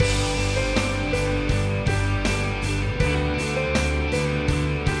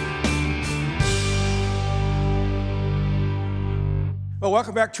Well,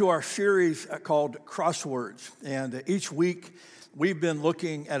 welcome back to our series called Crosswords. And each week we've been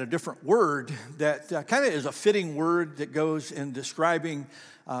looking at a different word that kind of is a fitting word that goes in describing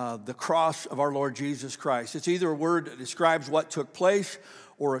the cross of our Lord Jesus Christ. It's either a word that describes what took place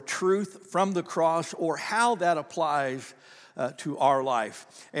or a truth from the cross or how that applies to our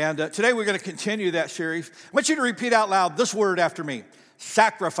life. And today we're going to continue that series. I want you to repeat out loud this word after me: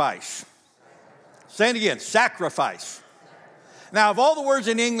 sacrifice. Say it again: sacrifice. Now, of all the words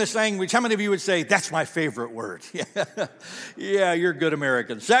in the English language, how many of you would say, that's my favorite word? Yeah, you're good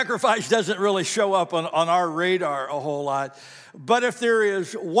Americans. Sacrifice doesn't really show up on our radar a whole lot. But if there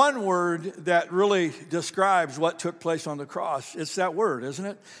is one word that really describes what took place on the cross, it's that word, isn't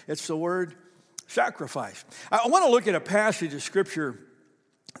it? It's the word sacrifice. I want to look at a passage of Scripture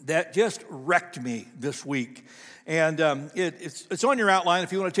that just wrecked me this week. And it's on your outline.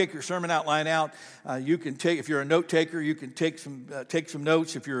 If you want to take your sermon outline out, you can take. If you're a note taker, you can take some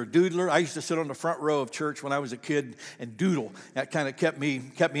notes. If you're a doodler, I used to sit on the front row of church when I was a kid and doodle. That kind of kept me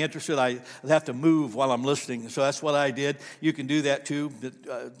interested. I'd have to move while I'm listening, so that's what I did. You can do that too.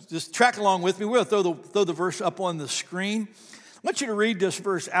 But, just track along with me. We'll throw the verse up on the screen. I want you to read this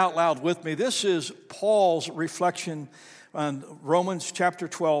verse out loud with me. This is Paul's reflection on Romans chapter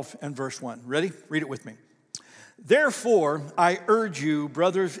 12 and verse 1. Ready? Read it with me. Therefore, I urge you,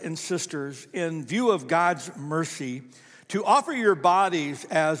 brothers and sisters, in view of God's mercy, to offer your bodies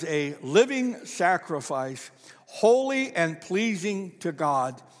as a living sacrifice, holy and pleasing to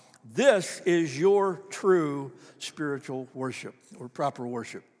God. This is your true spiritual worship, or proper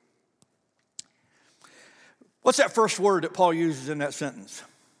worship. What's that first word that Paul uses in that sentence?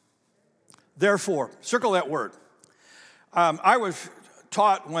 Therefore. Circle that word. I was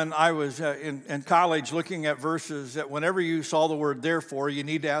taught when I was in college looking at verses that whenever you saw the word therefore, you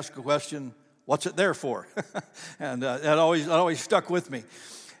need to ask a question, what's it there for? And that always stuck with me.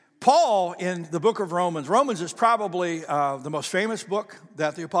 Paul, in the book of Romans is probably the most famous book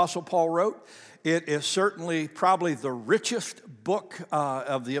that the Apostle Paul wrote. It is certainly probably the richest book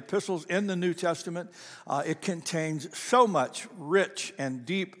of the epistles in the New Testament. It contains so much rich and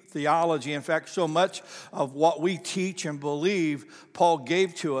deep theology. In fact, so much of what we teach and believe, Paul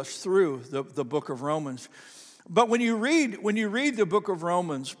gave to us through the book of Romans. But when you read the book of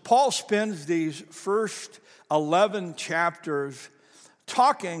Romans, Paul spends these first 11 chapters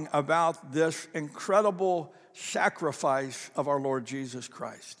talking about this incredible sacrifice of our Lord Jesus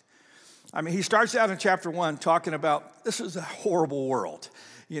Christ. I mean, he starts out in chapter 1 talking about this is a horrible world,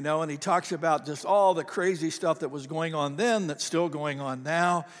 and he talks about just all the crazy stuff that was going on then that's still going on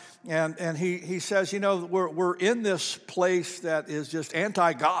now. And he says, we're in this place that is just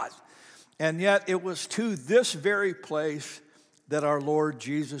anti-God. And yet it was to this very place that our Lord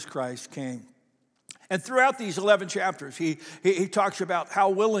Jesus Christ came. And throughout these 11 chapters, he talks about how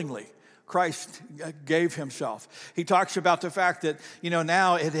willingly Christ gave himself. He talks about the fact that,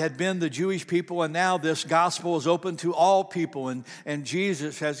 now it had been the Jewish people and now this gospel is open to all people. And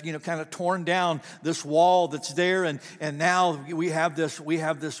Jesus has, kind of torn down this wall that's there. And now we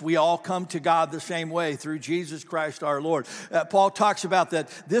all come to God the same way through Jesus Christ our Lord. Paul talks about that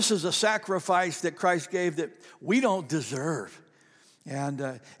this is a sacrifice that Christ gave that we don't deserve.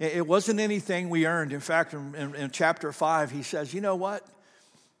 And it wasn't anything we earned. In fact, in chapter 5, he says, you know what?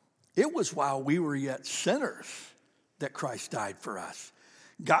 It was while we were yet sinners that Christ died for us.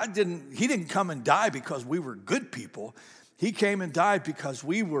 He didn't come and die because we were good people. He came and died because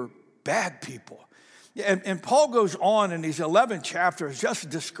we were bad people. And Paul goes on in these 11 chapters just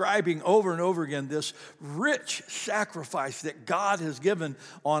describing over and over again this rich sacrifice that God has given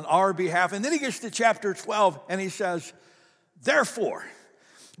on our behalf. And then he gets to chapter 12 and he says, therefore,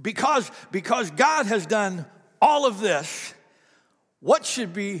 because God has done all of this, what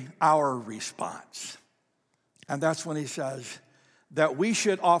should be our response? And that's when he says that we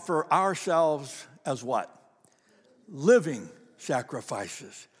should offer ourselves as what? Living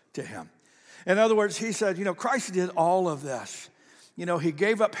sacrifices to him. In other words, he said, Christ did all of this. He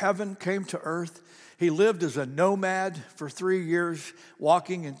gave up heaven, came to earth. He lived as a nomad for 3 years,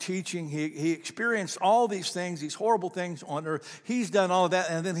 walking and teaching. He experienced all these things, these horrible things on earth. He's done all of that,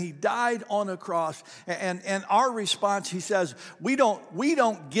 and then he died on a cross. And our response, he says, we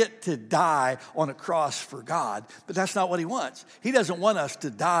don't get to die on a cross for God, but that's not what he wants. He doesn't want us to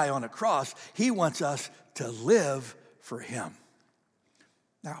die on a cross. He wants us to live for him.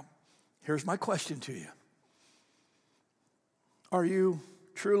 Now, here's my question to you. Are you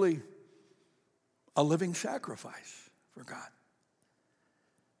truly a living sacrifice for God?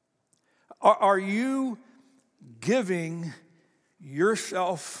 Are you giving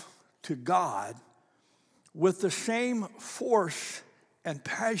yourself to God with the same force and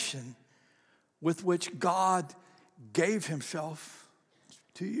passion with which God gave himself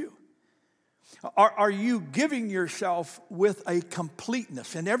to you? Are you giving yourself with a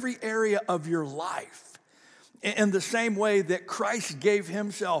completeness in every area of your life in the same way that Christ gave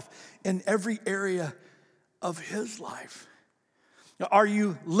himself in every area of his life? Are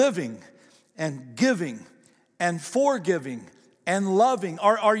you living and giving and forgiving and loving?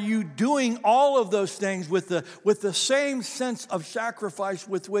 Are you doing all of those things with the same sense of sacrifice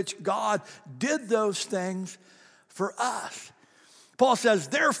with which God did those things for us? Paul says,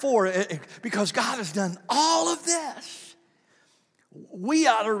 therefore, because God has done all of this, we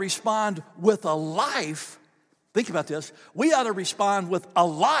ought to respond with a life. Think about this. We ought to respond with a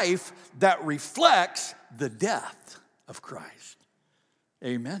life that reflects the death of Christ.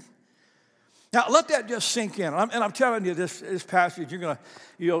 Amen. Now, let that just sink in. And I'm telling you, this passage,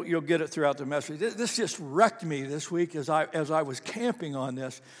 you'll get it throughout the message. This just wrecked me this week as I was camping on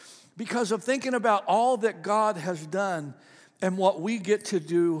this because of thinking about all that God has done and what we get to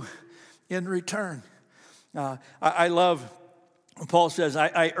do in return. I love, Paul says,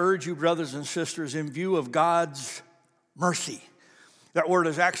 I urge you, brothers and sisters, in view of God's mercy. That word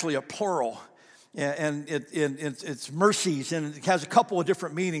is actually a plural. And it's mercies, and it has a couple of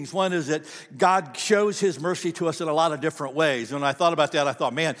different meanings. One is that God shows his mercy to us in a lot of different ways. When I thought about that, I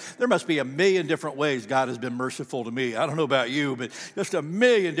thought, man, there must be a million different ways God has been merciful to me. I don't know about you, but just a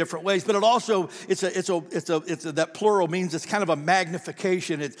million different ways. But it also, that plural means it's kind of a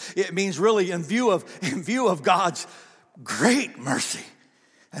magnification. It means really in view of God's great mercy.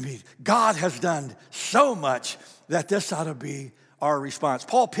 I mean, God has done so much that this ought to be our response.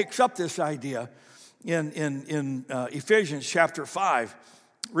 Paul picks up this idea in Ephesians chapter 5.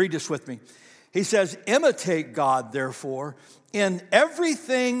 Read this with me. He says, imitate God, therefore, in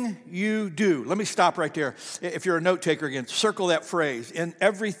everything you do. Let me stop right there. If you're a note taker again, circle that phrase, in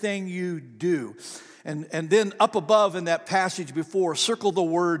everything you do. And then up above in that passage before, circle the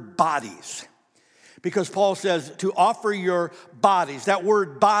word bodies. Because Paul says to offer your bodies. That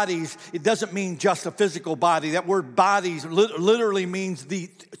word bodies, it doesn't mean just a physical body. That word bodies literally means the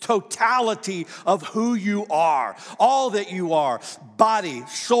totality of who you are. All that you are. Body,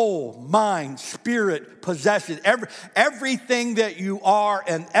 soul, mind, spirit, possession. Everything that you are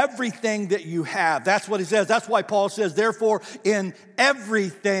and everything that you have. That's what he says. That's why Paul says, therefore, in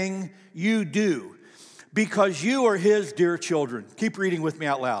everything you do. Because you are his dear children. Keep reading with me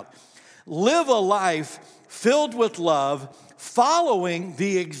out loud. Live a life filled with love, following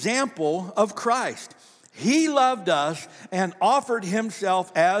the example of Christ. He loved us and offered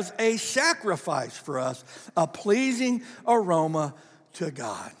himself as a sacrifice for us, a pleasing aroma to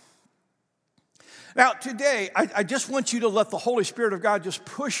God. Now, today, I just want you to let the Holy Spirit of God just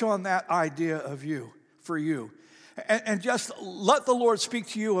push on that idea of you, for you. And just let the Lord speak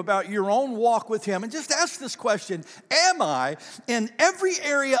to you about your own walk with him. And just ask this question, am I, in every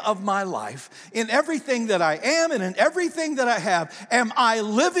area of my life, in everything that I am and in everything that I have, am I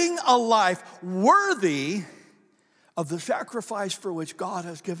living a life worthy of the sacrifice for which God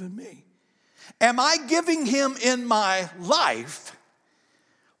has given me? Am I giving him in my life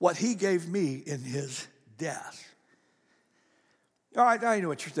what he gave me in his death? All right, I know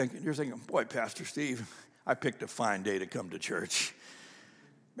what you're thinking. You're thinking, boy, Pastor Steve, I picked a fine day to come to church.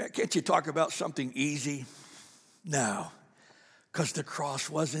 Man, can't you talk about something easy? No, because the cross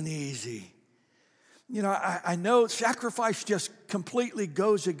wasn't easy. You know, I know sacrifice just completely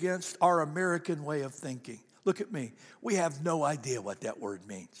goes against our American way of thinking. Look at me. We have no idea what that word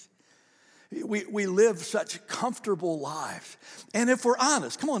means. We live such comfortable lives. And if we're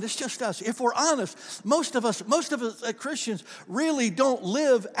honest, come on, it's just us. If we're honest, most of us Christians really don't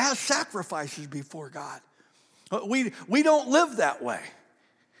live as sacrifices before God. We don't live that way.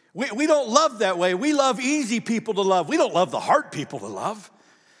 We don't love that way. We love easy people to love. We don't love the hard people to love.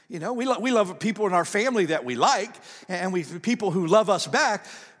 You know, we love people in our family that we like, and people who love us back.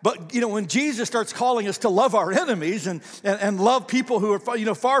 But, you know, when Jesus starts calling us to love our enemies and love people who are, you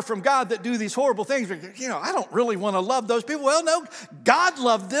know, far from God that do these horrible things, you know, I don't really want to love those people. Well, no, God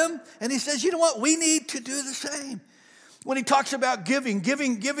loved them, and he says, you know what, we need to do the same. When he talks about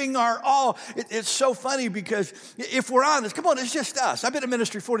giving our all, it's so funny because if we're honest, come on, it's just us. I've been in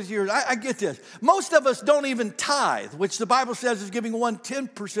ministry 42 years. I get this. Most of us don't even tithe, which the Bible says is giving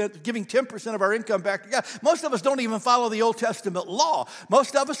 10% of our income back to God. Most of us don't even follow the Old Testament law.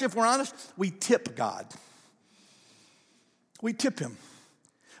 Most of us, if we're honest, we tip God. We tip him.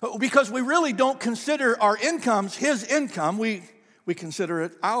 Because we really don't consider our incomes his income. We consider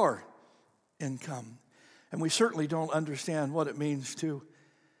it our income. And we certainly don't understand what it means to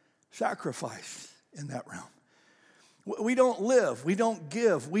sacrifice in that realm. We don't live, we don't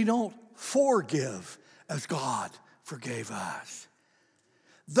give, we don't forgive as God forgave us.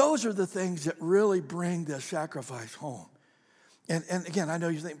 Those are the things that really bring the sacrifice home. And again, I know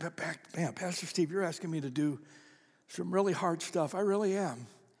you think, man, Pastor Steve, you're asking me to do some really hard stuff. I really am.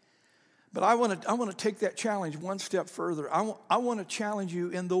 But I want to take that challenge one step further. I want to challenge you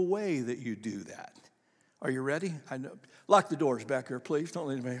in the way that you do that. Are you ready? I know. Lock the doors back here, please. Don't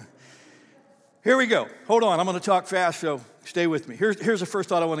let anybody. Here we go. Hold on. I'm going to talk fast, so stay with me. Here's the first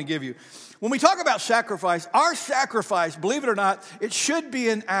thought I want to give you. When we talk about sacrifice, our sacrifice, believe it or not, it should be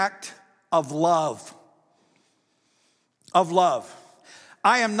an act of love. Of love.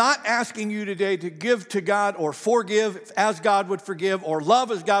 I am not asking you today to give to God or forgive as God would forgive or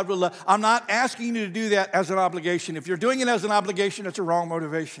love as God would love. I'm not asking you to do that as an obligation. If you're doing it as an obligation, it's a wrong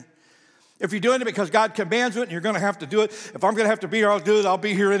motivation. If you're doing it because God commands it and you're going to have to do it, if I'm going to have to be here, I'll do it. I'll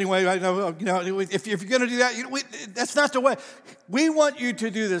be here anyway. I know, if you're going to do that, that's not the way. We want you to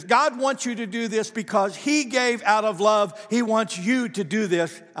do this. God wants you to do this because He gave out of love. He wants you to do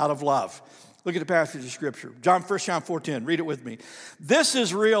this out of love. Look at the passage of Scripture. 1 John 4:10. Read it with me. This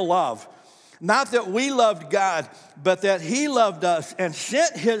is real love. Not that we loved God, but that He loved us and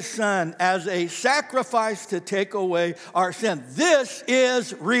sent His Son as a sacrifice to take away our sin. This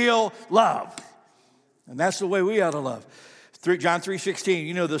is real love. And that's the way we ought to love. John 3:16,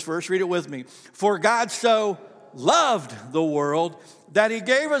 you know this verse, read it with me. For God so loved the world that He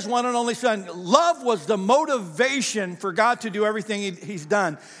gave His one and only Son. Love was the motivation for God to do everything He's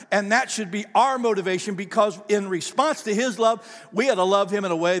done. And that should be our motivation, because in response to His love, we ought to love Him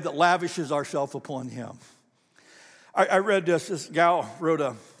in a way that lavishes ourselves upon Him. I read this. This gal wrote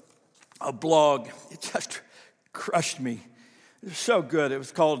a blog. It just crushed me. It was so good.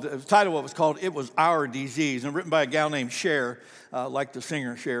 The title of it was called It Was Our Disease, and written by a gal named Cher, like the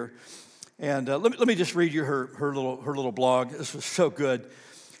singer Cher. And let me just read you her little blog. This was so good.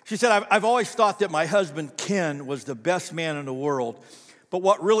 She said, I've always thought that my husband, Ken, was the best man in the world. But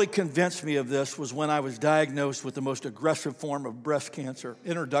what really convinced me of this was when I was diagnosed with the most aggressive form of breast cancer,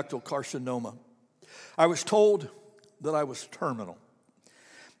 intraductal carcinoma. I was told that I was terminal.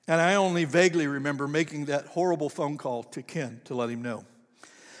 And I only vaguely remember making that horrible phone call to Ken to let him know.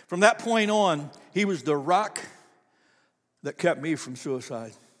 From that point on, he was the rock that kept me from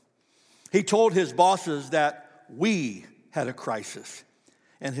suicide. He told his bosses that we had a crisis,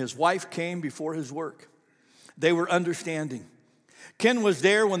 and his wife came before his work. They were understanding. Ken was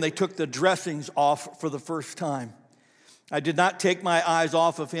there when they took the dressings off for the first time. I did not take my eyes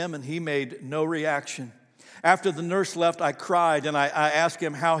off of him, and he made no reaction. After the nurse left, I cried, and I asked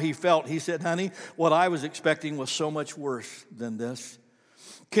him how he felt. He said, honey, what I was expecting was so much worse than this.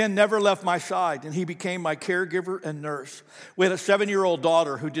 Ken never left my side, and he became my caregiver and nurse. We had a 7-year-old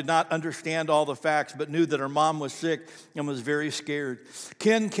daughter who did not understand all the facts, but knew that her mom was sick and was very scared.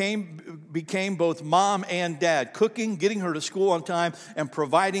 Ken became both mom and dad, cooking, getting her to school on time, and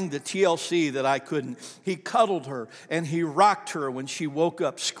providing the TLC that I couldn't. He cuddled her, and he rocked her when she woke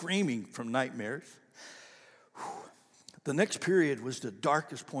up screaming from nightmares. The next period was the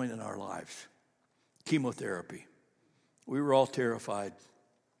darkest point in our lives, chemotherapy. We were all terrified.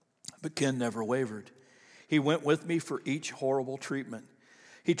 But Ken never wavered. He went with me for each horrible treatment.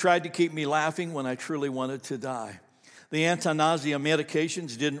 He tried to keep me laughing when I truly wanted to die. The anti-nausea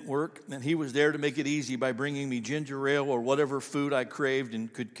medications didn't work, and he was there to make it easy by bringing me ginger ale or whatever food I craved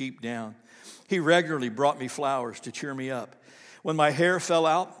and could keep down. He regularly brought me flowers to cheer me up. When my hair fell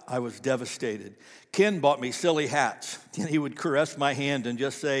out, I was devastated. Ken bought me silly hats, and he would caress my hand and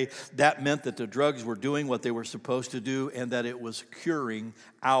just say that meant that the drugs were doing what they were supposed to do and that it was curing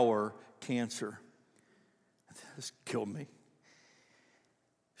our cancer. This killed me.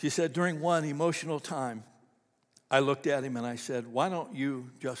 She said, during one emotional time, I looked at him and I said, why don't you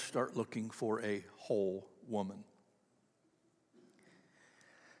just start looking for a whole woman?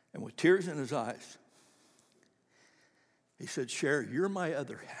 And with tears in his eyes, he said, Cher, you're my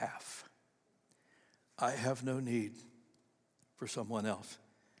other half. I have no need for someone else.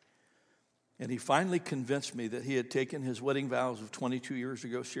 And he finally convinced me that he had taken his wedding vows of 22 years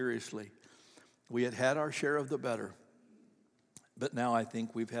ago seriously. We had had our share of the better, but now I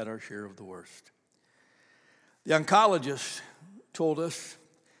think we've had our share of the worst. The oncologist told us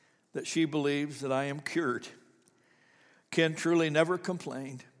that she believes that I am cured. Ken truly never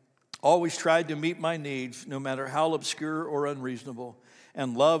complained, always tried to meet my needs, no matter how obscure or unreasonable,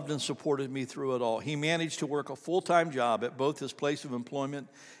 and loved and supported me through it all. He managed to work a full-time job at both his place of employment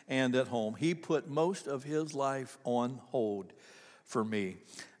and at home. He put most of his life on hold for me.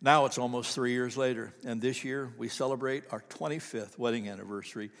 Now it's almost 3 years later, and this year we celebrate our 25th wedding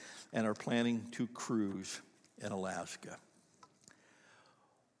anniversary and are planning to cruise in Alaska.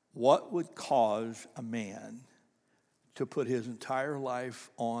 What would cause a man to put his entire life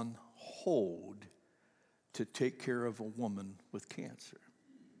on hold to take care of a woman with cancer?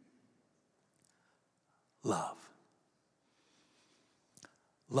 Love.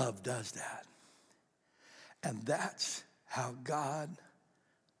 Love does that. And that's how God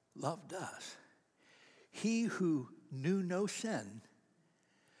loved us. He who knew no sin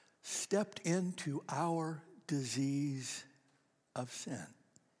stepped into our disease of sin,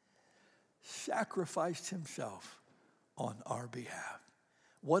 sacrificed himself on our behalf.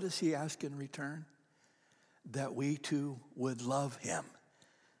 What does he ask in return? That we too would love him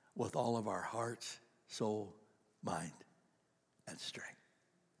with all of our hearts, soul, mind, and strength.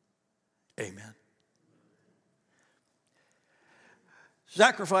 Amen.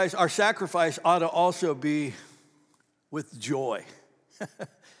 Our sacrifice ought to also be with joy.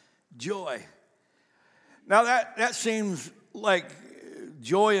 Joy. Now that seems like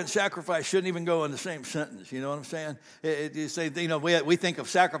joy and sacrifice shouldn't even go in the same sentence. You know what I'm saying? You say, we think of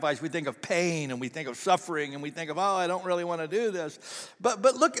sacrifice, we think of pain, and we think of suffering, and we think of, I don't really want to do this. But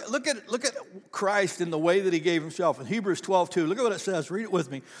look at Christ in the way that he gave himself. In Hebrews 12:2, look at what it says. Read it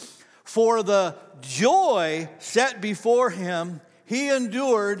with me. For the joy set before him, he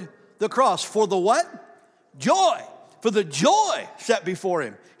endured the cross. For the what? Joy. For the joy set before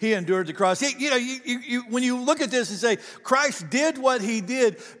him, he endured the cross. When you look at this and say, Christ did what he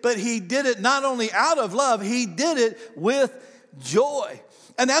did, but he did it not only out of love, he did it with joy.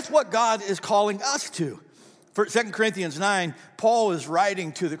 And that's what God is calling us to. For 2 Corinthians 9, Paul is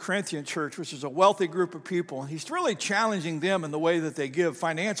writing to the Corinthian church, which is a wealthy group of people, and he's really challenging them in the way that they give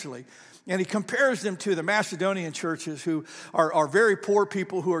financially. And he compares them to the Macedonian churches who are very poor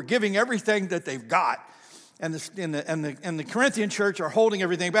people who are giving everything that they've got. And the Corinthian church are holding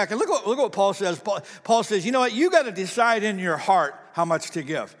everything back. And look what Paul says. Paul says, you know what? You got to decide in your heart how much to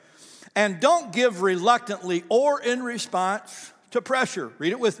give. And don't give reluctantly or in response to pressure.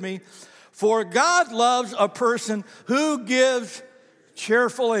 Read it with me. For God loves a person who gives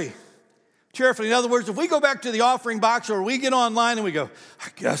cheerfully. Cheerfully. In other words, if we go back to the offering box or we get online and we go, I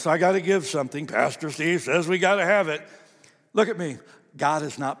guess I got to give something. Pastor Steve says we got to have it. Look at me. God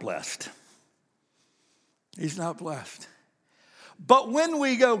is not blessed. He's not blessed. But when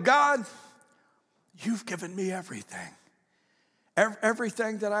we go, God, you've given me everything.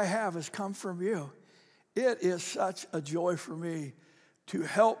 Everything that I have has come from you. It is such a joy for me to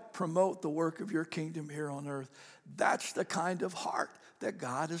help promote the work of your kingdom here on earth. That's the kind of heart that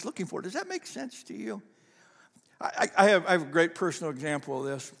God is looking for. Does that make sense to you? I have a great personal example of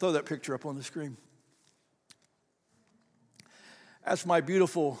this. Throw that picture up on the screen. That's my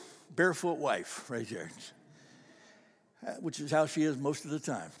beautiful barefoot wife right there, which is how she is most of the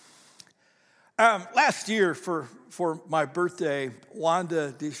time. Last year for my birthday,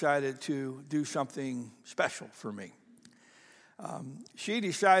 Wanda decided to do something special for me. She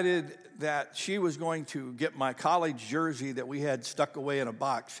decided that she was going to get my college jersey that we had stuck away in a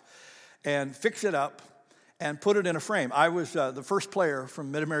box and fix it up and put it in a frame. I was the first player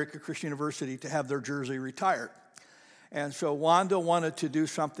from Mid-America Christian University to have their jersey retired. And so Wanda wanted to do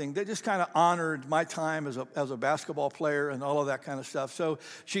something that just kind of honored my time as a basketball player and all of that kind of stuff. So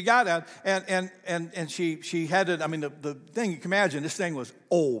she got out and she had it. I mean, the thing you can imagine, this thing was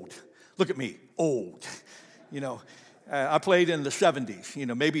old. Look at me, old. I played in the 70s,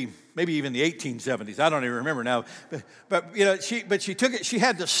 maybe even the 1870s. I don't even remember now. But she took it. She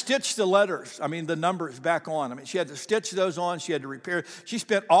had to stitch the letters. I mean, the numbers back on. I mean, she had to stitch those on. She had to repair. She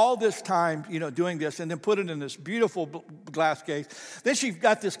spent all this time, doing this, and then put it in this beautiful glass case. Then she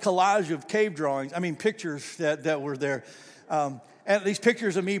got this collage of cave drawings. I mean, pictures that were there. And these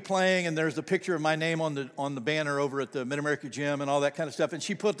pictures of me playing, and there's a picture of my name on the banner over at the Mid-America Gym and all that kind of stuff. And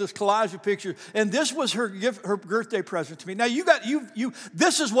she put this collage of pictures, and this was her gift, her birthday present to me. Now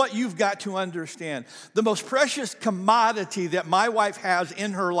this is what you've got to understand. The most precious commodity that my wife has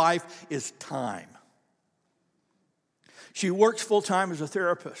in her life is time. She works full time as a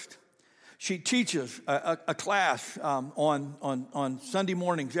therapist. She teaches a class on Sunday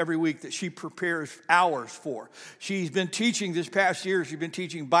mornings every week that she prepares hours for. She's been teaching this past year. She's been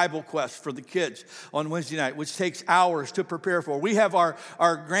teaching Bible Quest for the kids on Wednesday night, which takes hours to prepare for. We have our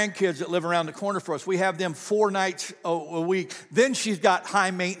grandkids that live around the corner for us. We have them 4 nights a week. Then she's got high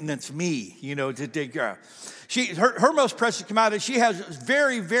maintenance me, to take care of. Her most precious commodity, she has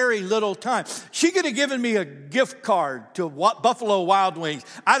very, very little time. She could have given me a gift card to Buffalo Wild Wings.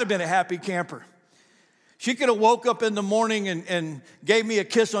 I'd have been a happy camper. She could have woke up in the morning and gave me a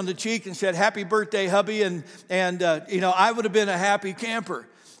kiss on the cheek and said, happy birthday, hubby. And I would have been a happy camper.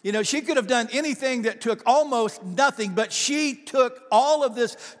 You know, she could have done anything that took almost nothing, but she took all of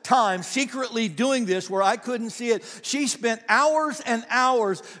this time secretly doing this where I couldn't see it. She spent hours and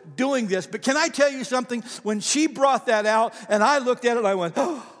hours doing this. But can I tell you something? When she brought that out and I looked at it, I went,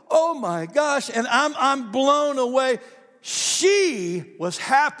 oh my gosh, and I'm blown away. She was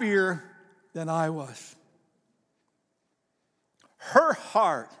happier than I was. Her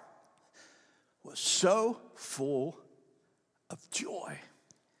heart was so full of joy.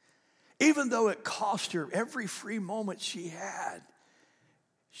 Even though it cost her every free moment she had,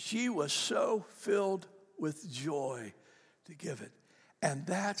 she was so filled with joy to give it. And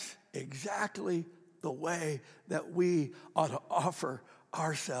that's exactly the way that we ought to offer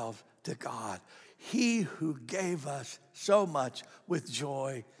ourselves to God. He who gave us so much with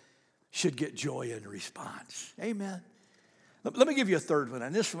joy should get joy in response. Amen. Let me give you a third one,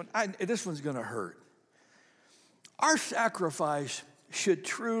 and this one's going to hurt. Our sacrifice should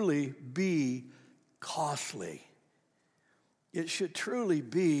truly be costly. It should truly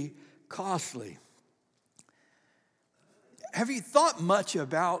be costly. Have you thought much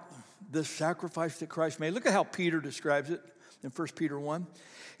about the sacrifice that Christ made? Look at how Peter describes it in 1 Peter 1.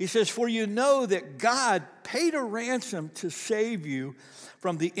 He says, "For you know that God paid a ransom to save you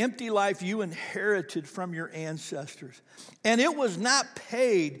from the empty life you inherited from your ancestors. And it was not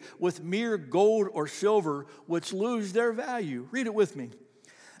paid with mere gold or silver, which lose their value." Read it with me.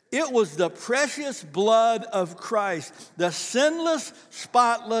 "It was the precious blood of Christ, the sinless,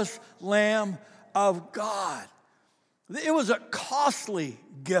 spotless Lamb of God." It was a costly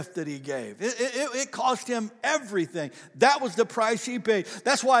gift that he gave. It cost him everything. That was the price he paid.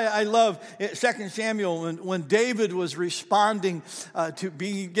 That's why I love 2 Samuel when David was responding to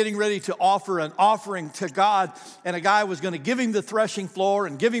getting ready to offer an offering to God, and a guy was going to give him the threshing floor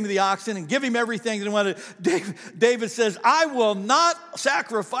and give him the oxen and give him everything that he wanted. David says, "I will not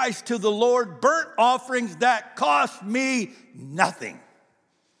sacrifice to the Lord burnt offerings that cost me nothing.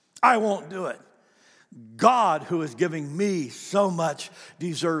 I won't do it. God, who is giving me so much,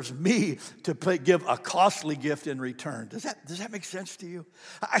 deserves me to give a costly gift in return." Does that make sense to you?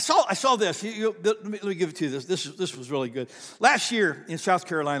 I saw this. Let me give it to you. This was really good. Last year in South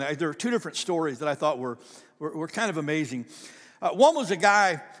Carolina, there were two different stories that I thought were kind of amazing. One was a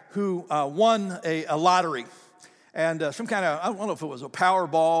guy who won a lottery. And some kind of, I don't know if it was a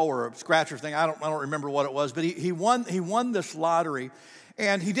Powerball or a scratcher thing. I don't remember what it was. But he won this lottery.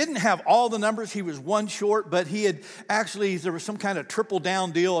 And he didn't have all the numbers. He was one short, but he had actually, there was some kind of triple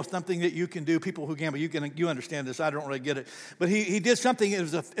down deal or something that you can do. People who gamble, you understand this. I don't really get it. But he did something. It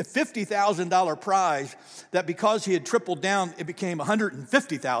was a $50,000 prize that because he had tripled down, it became a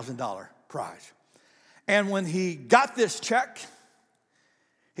 $150,000 prize. And when he got this check,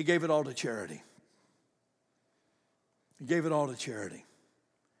 he gave it all to charity. He gave it all to charity.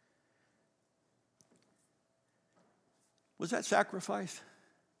 Was that sacrifice?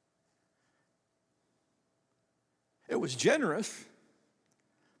 It was generous,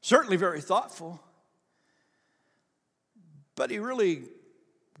 certainly very thoughtful, but he really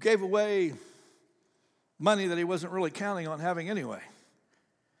gave away money that he wasn't really counting on having anyway.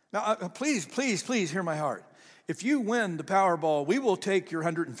 Now, please hear my heart. If you win the Powerball, we will take your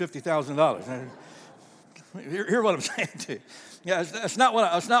 $150,000. Hear what I'm saying to you. Yeah, that's not what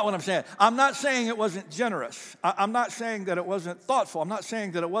I'm saying. I'm not saying it wasn't generous. I'm not saying that it wasn't thoughtful. I'm not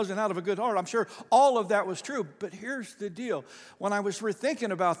saying that it wasn't out of a good heart. I'm sure all of that was true. But here's the deal. When I was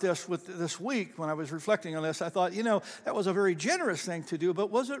thinking about this this week, when I was reflecting on this, I thought, that was a very generous thing to do,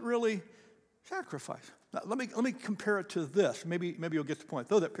 but was it really sacrifice? Now, let me compare it to this. Maybe you'll get the point.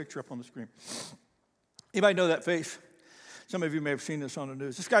 Throw that picture up on the screen. Anybody know that face? Some of you may have seen this on the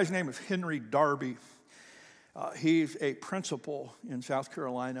news. This guy's name is Henry Darby. He's a principal in South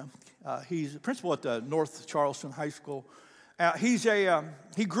Carolina. He's a principal at the North Charleston High School.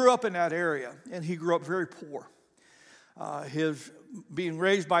 He grew up in that area, and he grew up very poor. His being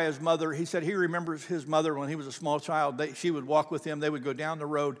raised by his mother, he said he remembers his mother when he was a small child. She would walk with him. They would go down the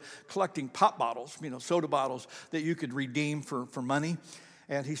road collecting pop bottles, soda bottles that you could redeem for money.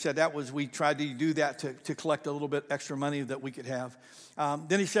 And he said we tried to do that to collect a little bit extra money that we could have.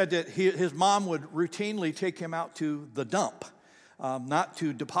 Then he said that his mom would routinely take him out to the dump, not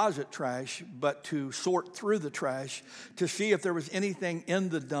to deposit trash, but to sort through the trash to see if there was anything in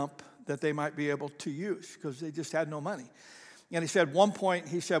the dump that they might be able to use because they just had no money. And he said one point,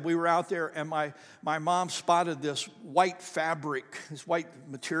 we were out there and my mom spotted this white fabric, this white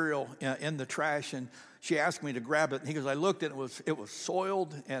material in the trash, and she asked me to grab it. And he goes, I looked and it was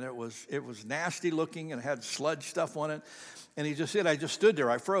soiled and it was nasty looking and it had sludge stuff on it. And he just said, I just stood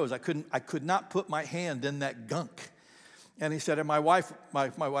there, I froze. I could not put my hand in that gunk. And he said, and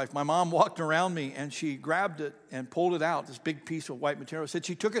my mom walked around me and she grabbed it and pulled it out, this big piece of white material. He said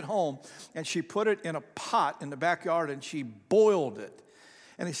she took it home and she put it in a pot in the backyard and she boiled it.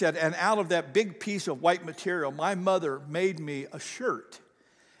 And he said, and out of that big piece of white material, my mother made me a shirt.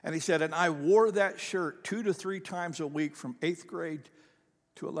 And he said, and I wore that shirt 2 to 3 times a week from 8th grade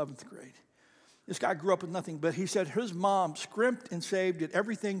to 11th grade. This guy grew up with nothing, but he said his mom scrimped and saved, did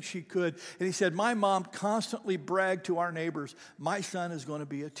everything she could. And he said, my mom constantly bragged to our neighbors, my son is going to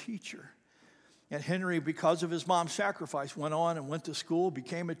be a teacher. And Henry, because of his mom's sacrifice, went on and went to school,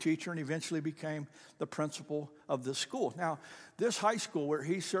 became a teacher, and eventually became the principal of the school. Now, this high school where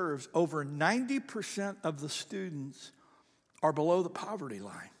he serves, over 90% of the students are below the poverty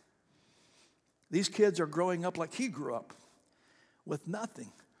line. These kids are growing up like he grew up, with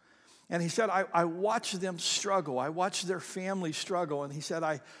nothing. And he said, I watched them struggle. I watched their family struggle. And he said,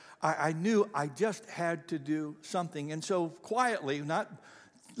 I knew I just had to do something. And so quietly, not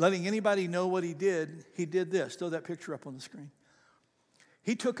letting anybody know what he did this. Throw that picture up on the screen.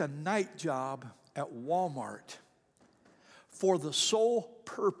 He took a night job at Walmart for the sole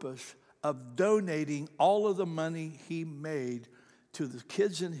purpose of donating all of the money he made to the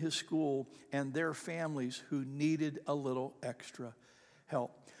kids in his school and their families who needed a little extra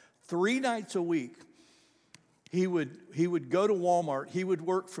help. 3 nights a week, he would go to Walmart. He would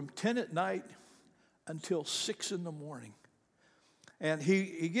work from 10 at night until 6 in the morning. And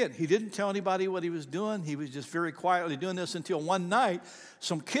he didn't tell anybody what he was doing. He was just very quietly doing this until one night,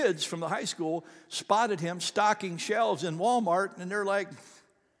 some kids from the high school spotted him stocking shelves in Walmart, and they're like,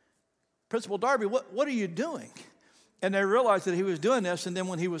 Principal Darby, what are you doing? And they realized that he was doing this, and then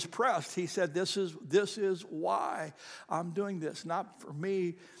when he was pressed, he said, this is why I'm doing this, not for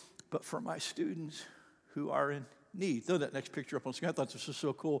me, but for my students who are in need. Throw that next picture up on the screen. I thought this was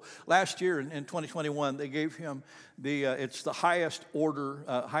so cool. Last year in 2021, they gave him it's the highest award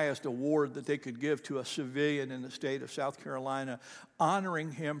that they could give to a civilian in the state of South Carolina,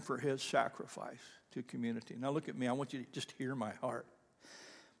 honoring him for his sacrifice to community. Now look at me. I want you to just hear my heart.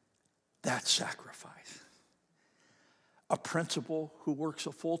 That's sacrifice. A principal who works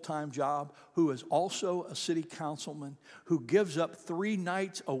a full-time job, who is also a city councilman, who gives up 3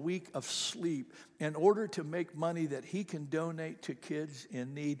 nights a week of sleep in order to make money that he can donate to kids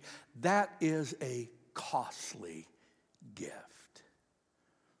in need. That is a costly gift.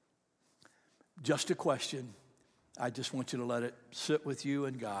 Just a question. I just want you to let it sit with you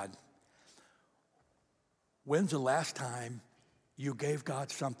and God. When's the last time you gave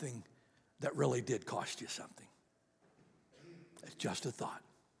God something that really did cost you something? It's just a thought.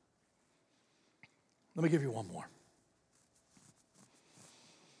 Let me give you one more.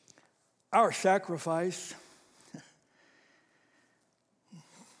 Our sacrifice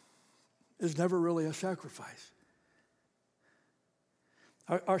is never really a sacrifice.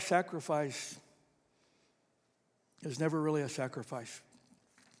 Our sacrifice is never really a sacrifice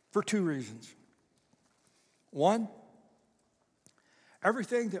for 2 reasons. One,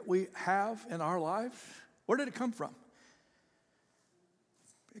 everything that we have in our lives, where did it come from?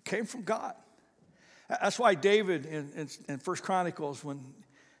 It came from God. That's why David in 1 Chronicles, when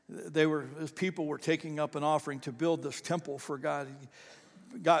his people were taking up an offering to build this temple for God,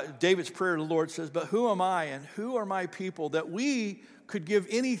 David's prayer to the Lord says, but who am I and who are my people that we could give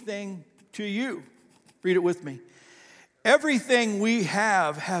anything to you? Read it with me. Everything we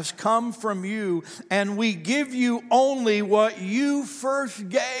have has come from you, and we give you only what you first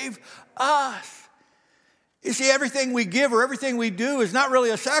gave us. You see, everything we give or everything we do is not really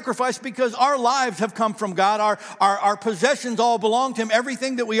a sacrifice because our lives have come from God. Our possessions all belong to Him.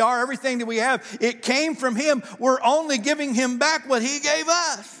 Everything that we are, everything that we have, it came from Him. We're only giving Him back what He gave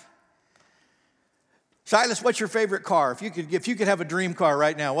us. Silas, what's your favorite car? If you could have a dream car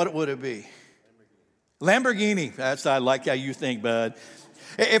right now, what would it be? Lamborghini. I like how you think, bud.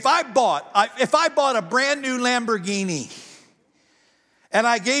 If I bought a brand new Lamborghini and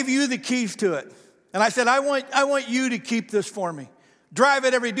I gave you the keys to it, and I said, I want you to keep this for me. Drive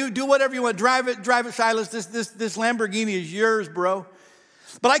it do whatever you want. Drive it, Silas. This Lamborghini is yours, bro.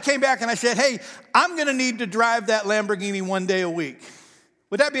 But I came back and I said, hey, I'm going to need to drive that Lamborghini 1 day a week.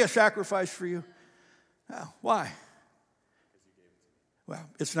 Would that be a sacrifice for you? Oh, why? Well,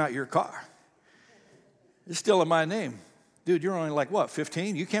 it's not your car. It's still in my name. Dude, you're only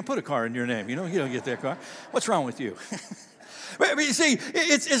 15? You can't put a car in your name. You don't get that car. What's wrong with you? But you see,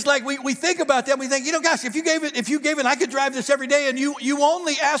 it's like we think about that. We think, gosh, if you gave it, I could drive this every day, and you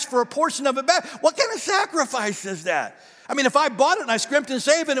only ask for a portion of it back. What kind of sacrifice is that? I mean, if I bought it and I scrimped and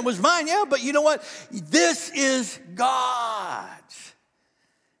saved and it was mine, yeah, but you know what? This is God's.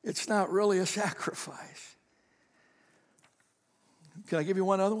 It's not really a sacrifice. Can I give you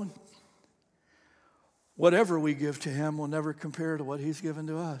one other one? Whatever we give to him will never compare to what he's given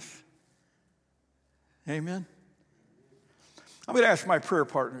to us. Amen? I'm going to ask my prayer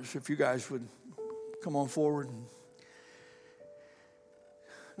partners if you guys would come on forward and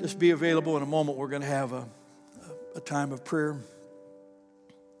just be available. In a moment, we're going to have a time of prayer.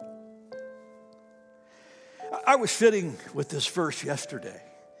 I was sitting with this verse yesterday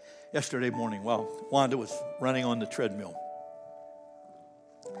morning while Wanda was running on the treadmill.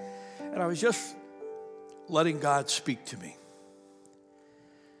 And I was just letting God speak to me.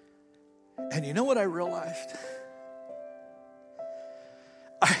 And you know what I realized?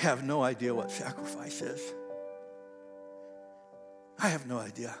 I have no idea what sacrifice is. I have no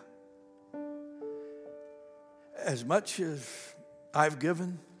idea. As much as I've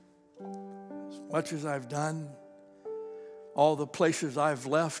given, as much as I've done, all the places I've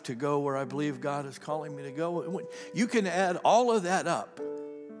left to go where I believe God is calling me to go, you can add all of that up,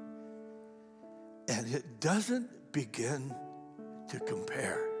 and it doesn't begin to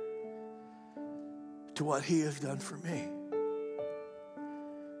compare to what he has done for me.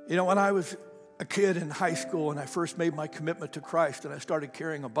 You know, when I was a kid in high school and I first made my commitment to Christ and I started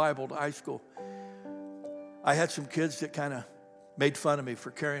carrying a Bible to high school, I had some kids that kind of made fun of me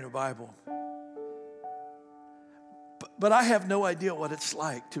for carrying a Bible. But I have no idea what it's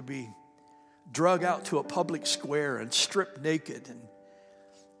like to be drug out to a public square and stripped naked and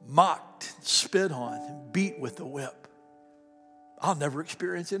mocked, spit on, and beat with a whip. I'll never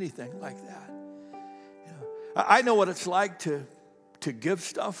experience anything like that. You know, I know what it's like to give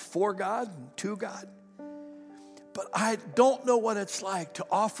stuff for God and to God. But I don't know what it's like to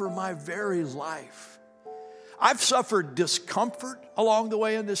offer my very life. I've suffered discomfort along the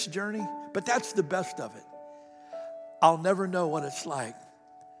way in this journey, but that's the best of it. I'll never know what it's like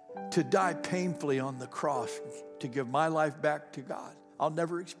to die painfully on the cross to give my life back to God. I'll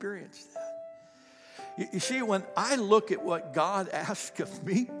never experience that. You see, when I look at what God asks of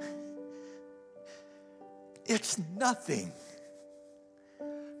me, it's nothing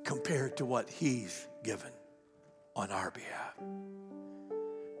compared to what he's given on our behalf.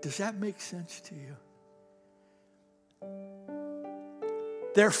 Does that make sense to you?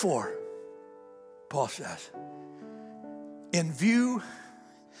 Therefore, Paul says, in view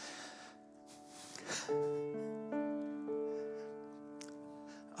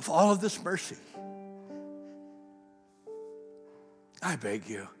of all of this mercy, I beg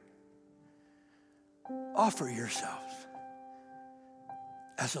you, offer yourselves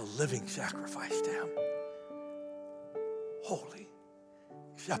as a living sacrifice to him. Holy,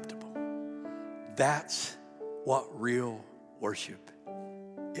 acceptable. That's what real worship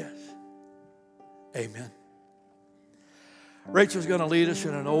is. Amen. Rachel's going to lead us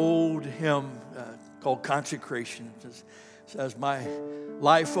in an old hymn called Consecration. It says, my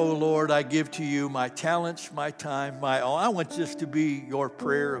life, O Lord, I give to you, my talents, my time, my all. I want this to be your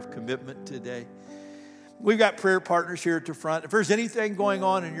prayer of commitment today. We've got prayer partners here at the front. If there's anything going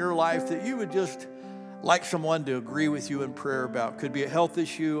on in your life that you would just like someone to agree with you in prayer about, could be a health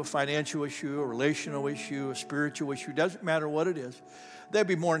issue, a financial issue, a relational issue, a spiritual issue, doesn't matter what it is, they'd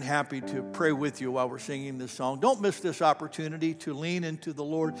be more than happy to pray with you while we're singing this song. Don't miss this opportunity to lean into the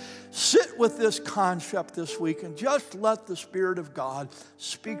Lord. Sit with this concept this week and just let the Spirit of God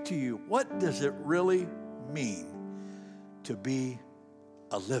speak to you. What does it really mean to be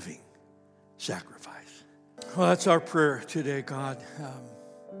a living sacrifice? Well, that's our prayer today, God.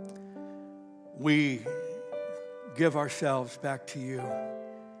 We give ourselves back to you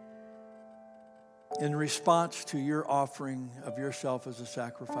in response to your offering of yourself as a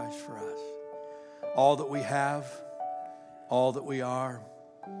sacrifice for us. All that we have, all that we are,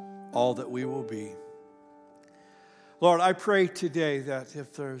 all that we will be. Lord, I pray today that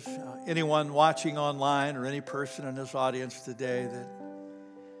if there's anyone watching online or any person in this audience today that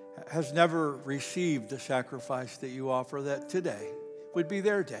has never received the sacrifice that you offer, that today would be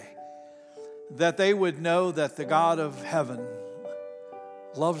their day. That they would know that the God of heaven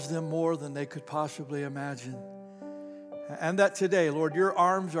loves them more than they could possibly imagine. And that today, Lord, your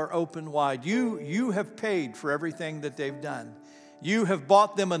arms are open wide. You have paid for everything that they've done. You have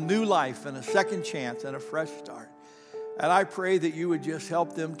bought them a new life and a second chance and a fresh start. And I pray that you would just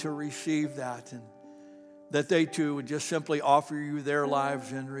help them to receive that, and that they too would just simply offer you their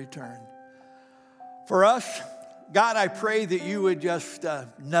lives in return. For us, God, I pray that you would just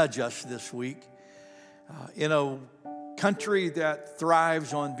nudge us this week in a country that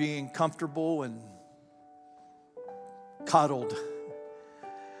thrives on being comfortable and coddled.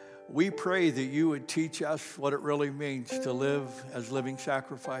 We pray that you would teach us what it really means to live as living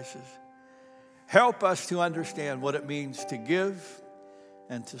sacrifices. Help us to understand what it means to give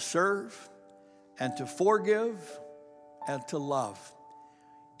and to serve and to forgive and to love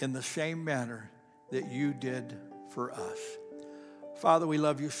in the same manner that you did for us. Father, we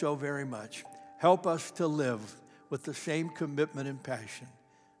love you so very much. Help us to live with the same commitment and passion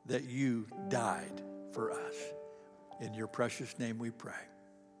that you died for us. In your precious name we pray.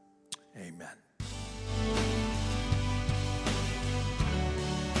 Amen.